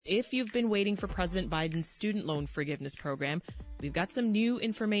if you've been waiting for President Biden's student loan forgiveness program, we've got some new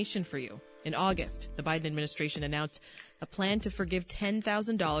information for you. In August, the Biden administration announced a plan to forgive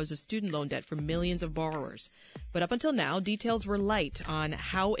 $10,000 of student loan debt for millions of borrowers. But up until now, details were light on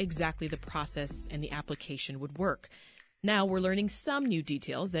how exactly the process and the application would work. Now we're learning some new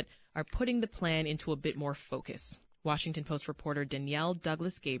details that are putting the plan into a bit more focus. Washington Post reporter Danielle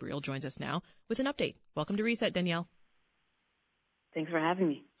Douglas-Gabriel joins us now with an update. Welcome to Reset, Danielle. Thanks for having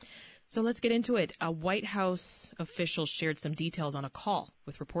me. So let's get into it. A White House official shared some details on a call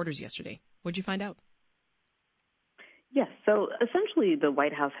with reporters yesterday. What'd you find out? Yes, so essentially the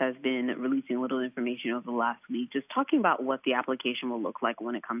White House has been releasing a little information over the last week, just talking about what the application will look like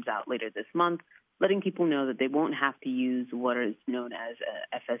when it comes out later this month, letting people know that they won't have to use what is known as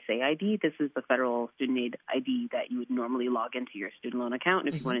a FSA ID. This is the federal student aid ID that you would normally log into your student loan account.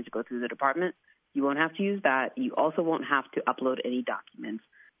 And if you wanted to go through the department, you won't have to use that. You also won't have to upload any documents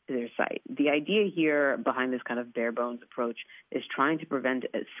to their site. The idea here behind this kind of bare bones approach is trying to prevent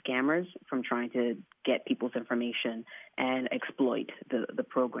scammers from trying to get people's information and exploit the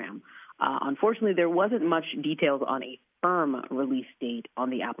program. Unfortunately, there wasn't much details on a firm release date on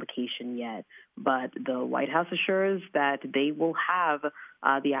the application yet, but the White House assures that they will have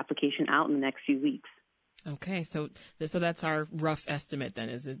the application out in the next few weeks. Okay, so that's our rough estimate then,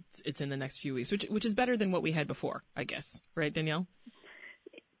 is it's in the next few weeks, which is better than what we had before, I guess. Right, Danielle?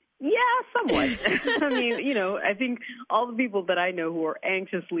 Yeah, somewhat. I mean, I think all the people that I know who are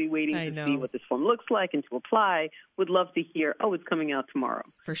anxiously waiting to see what this form looks like and to apply would love to hear, oh, it's coming out tomorrow.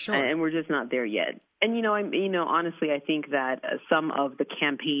 For sure. And we're just not there yet. And, honestly, I think that some of the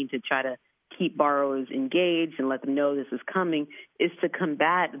campaign to try to keep borrowers engaged and let them know this is coming is to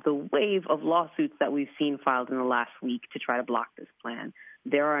combat the wave of lawsuits that we've seen filed in the last week to try to block this plan.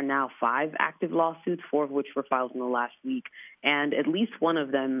 There are now 5 active lawsuits, 4 of which were filed in the last week, and at least one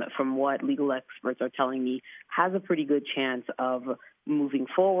of them, from what legal experts are telling me, has a pretty good chance of moving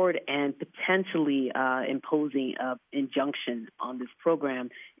forward and potentially imposing an injunction on this program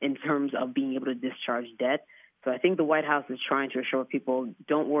in terms of being able to discharge debt. So I think the White House is trying to assure people,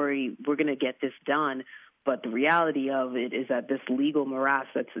 don't worry, we're going to get this done. But the reality of it is that this legal morass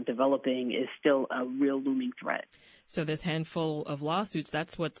that's developing is still a real looming threat. So this handful of lawsuits,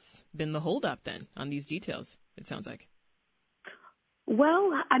 that's what's been the holdup then on these details, it sounds like.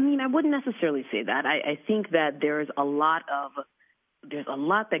 Well, I mean, I wouldn't necessarily say that. I think that there's a lot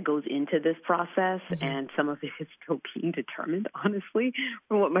that goes into this process, and some of it is still being determined, honestly,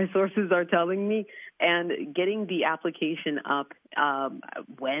 from what my sources are telling me. And getting the application up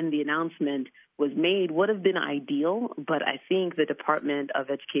when the announcement was made would have been ideal, but I think the Department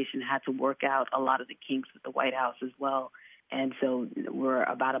of Education had to work out a lot of the kinks with the White House as well. And so we're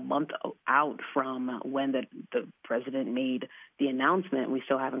about a month out from when the president made the announcement. We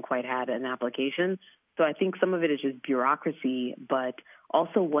still haven't quite had an application. So I think some of it is just bureaucracy, but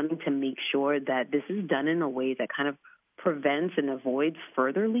also wanting to make sure that this is done in a way that kind of prevents and avoids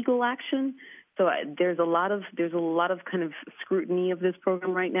further legal action. So there's a lot of kind of scrutiny of this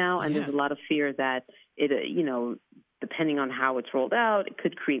program right now, and there's a lot of fear that it, depending on how it's rolled out, it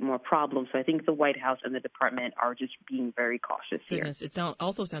could create more problems. So I think the White House and the department are just being very cautious here. It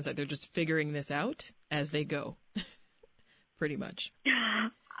also sounds like they're just figuring this out as they go, pretty much.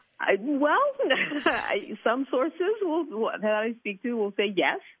 Some sources that I speak to will say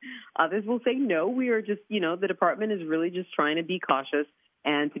yes. Others will say no. We are just, the department is really just trying to be cautious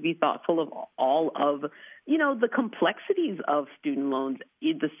and to be thoughtful of all of, the complexities of student loans.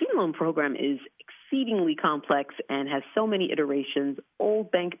 The student loan program is exceedingly complex and has so many iterations, old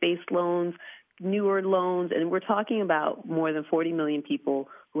bank-based loans, newer loans, and we're talking about more than 40 million people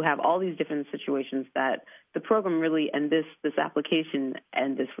who have all these different situations that the program really, and this application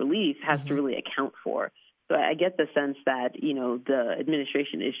and this release has to really account for. So I get the sense that, the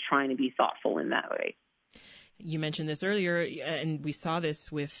administration is trying to be thoughtful in that way. You mentioned this earlier, and we saw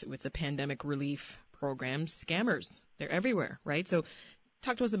this with the pandemic relief program. Scammers, they're everywhere, right? So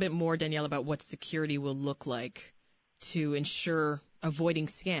talk to us a bit more, Danielle, about what security will look like to ensure avoiding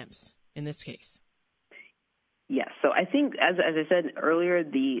scams in this case. Yes. So I think, as I said earlier,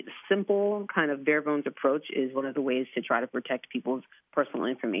 the simple kind of bare bones approach is one of the ways to try to protect people's personal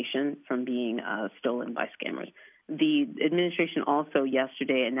information from being stolen by scammers. The administration also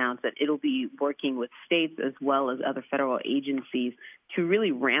yesterday announced that it'll be working with states as well as other federal agencies to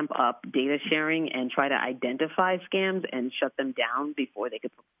really ramp up data sharing and try to identify scams and shut them down before they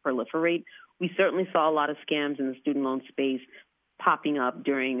could proliferate. We certainly saw a lot of scams in the student loan space popping up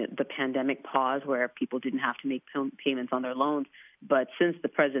during the pandemic pause where people didn't have to make payments on their loans. But since the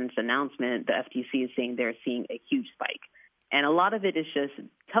president's announcement, the FTC is saying they're seeing a huge spike. And a lot of it is just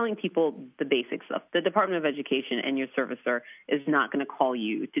telling people the basic stuff. The Department of Education and your servicer is not going to call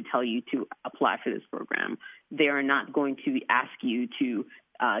you to tell you to apply for this program. They are not going to ask you to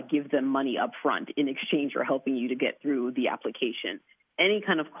give them money up front in exchange for helping you to get through the application. Any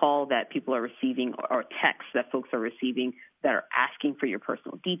kind of call that people are receiving or text that folks are receiving that are asking for your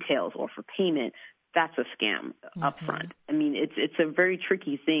personal details or for payment, that's a scam up front. I mean, it's a very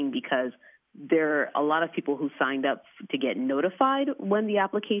tricky thing because there are a lot of people who signed up to get notified when the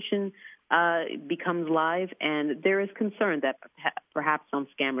application becomes live, and there is concern that perhaps some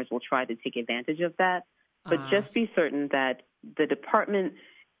scammers will try to take advantage of that. But just be certain that the department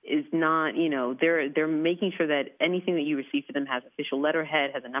is not, they're making sure that anything that you receive for them has official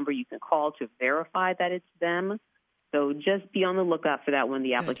letterhead, has a number you can call to verify that it's them. So just be on the lookout for that when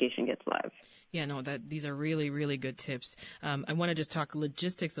the application gets live. Yeah, no, these are really, really good tips. I want to just talk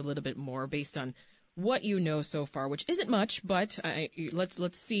logistics a little bit more based on what you know so far, which isn't much, but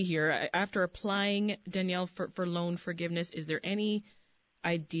let's see here. After applying, Danielle, for loan forgiveness, is there any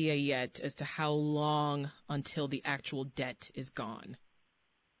idea yet as to how long until the actual debt is gone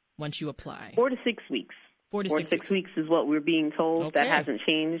once you apply? 4 to 6 weeks. 4 to 6 weeks is what we're being told. Okay. That hasn't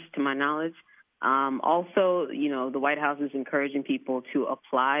changed to my knowledge. Also, the White House is encouraging people to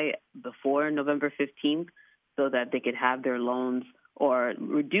apply before November 15th so that they could have their loans or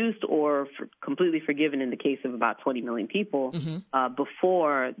reduced or completely forgiven in the case of about 20 million people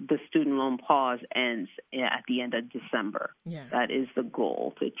before the student loan pause ends at the end of December. Yeah. That is the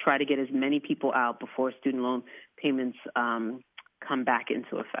goal, to try to get as many people out before student loan payments come back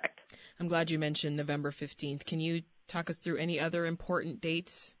into effect. I'm glad you mentioned November 15th. Can you talk us through any other important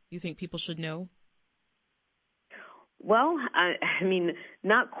dates you think people should know? Well, I mean,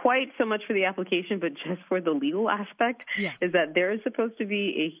 not quite so much for the application, but just for the legal aspect, is that there is supposed to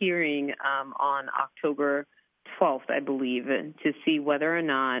be a hearing on October 12th, I believe, to see whether or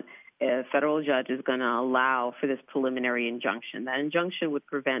not a federal judge is going to allow for this preliminary injunction. That injunction would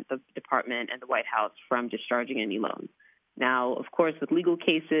prevent the department and the White House from discharging any loans. Now, of course, with legal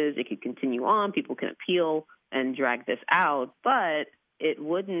cases, it could continue on. People can appeal and drag this out, but it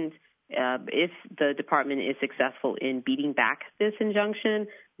wouldn't. If the department is successful in beating back this injunction,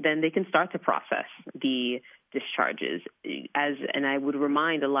 then they can start to process the discharges. And I would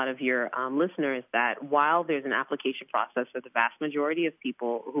remind a lot of your listeners that while there's an application process for the vast majority of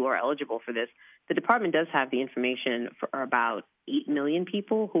people who are eligible for this, the department does have the information for about 8 million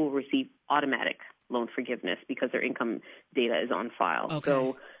people who will receive automatic loan forgiveness because their income data is on file. Okay.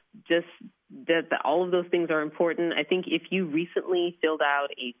 So just that all of those things are important. I think if you recently filled out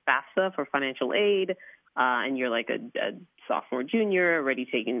a FAFSA for financial aid and you're like a sophomore, junior, already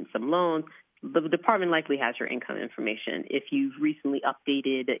taking some loans, the department likely has your income information. If you've recently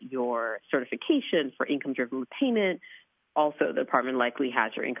updated your certification for income-driven repayment, also the department likely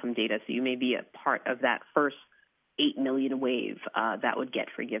has your income data, so you may be a part of that first 8 million wave that would get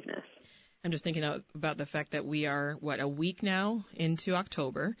forgiveness. I'm just thinking about the fact that we are, a week now into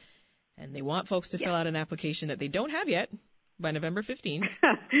October, and they want folks to fill out an application that they don't have yet by November 15th.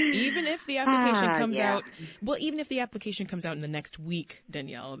 Even if the application comes out, even if the application comes out in the next week,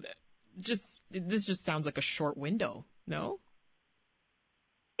 Danielle, this just sounds like a short window, no?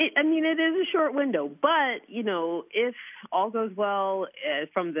 It is a short window, but, if all goes well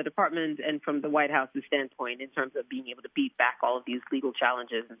from the department and from the White House's standpoint in terms of being able to beat back all of these legal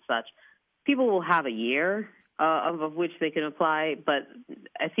challenges and such, people will have a year of which they can apply. But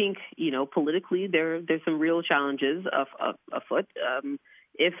I think, politically, there's some real challenges afoot.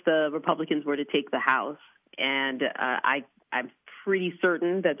 If the Republicans were to take the House, and I'm pretty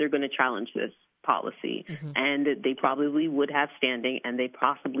certain that they're going to challenge this policy, and they probably would have standing, and they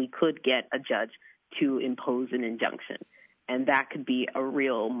possibly could get a judge to impose an injunction. And that could be a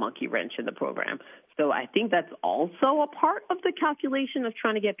real monkey wrench in the program. So I think that's also a part of the calculation of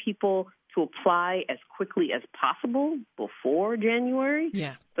trying to get people to apply as quickly as possible before January.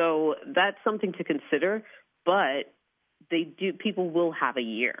 Yeah. So that's something to consider. But people will have a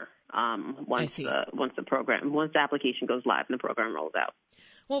year once the application goes live and the program rolls out.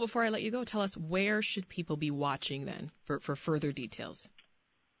 Well, before I let you go, tell us, where should people be watching then for further details?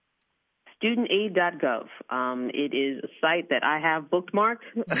 Studentaid.gov. It is a site that I have bookmarked.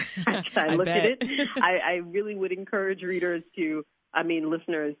 I looked at it. I really would encourage listeners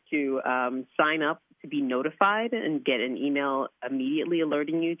to sign up to be notified and get an email immediately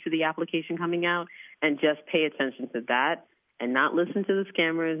alerting you to the application coming out, and just pay attention to that and not listen to the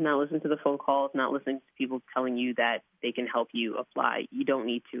scammers, not listen to the phone calls, not listen to people telling you that they can help you apply. You don't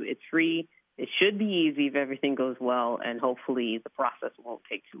need to. It's free. It should be easy if everything goes well, and hopefully the process won't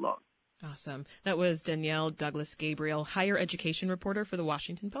take too long. Awesome. That was Danielle Douglas-Gabriel, higher education reporter for the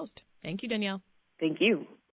Washington Post. Thank you, Danielle. Thank you.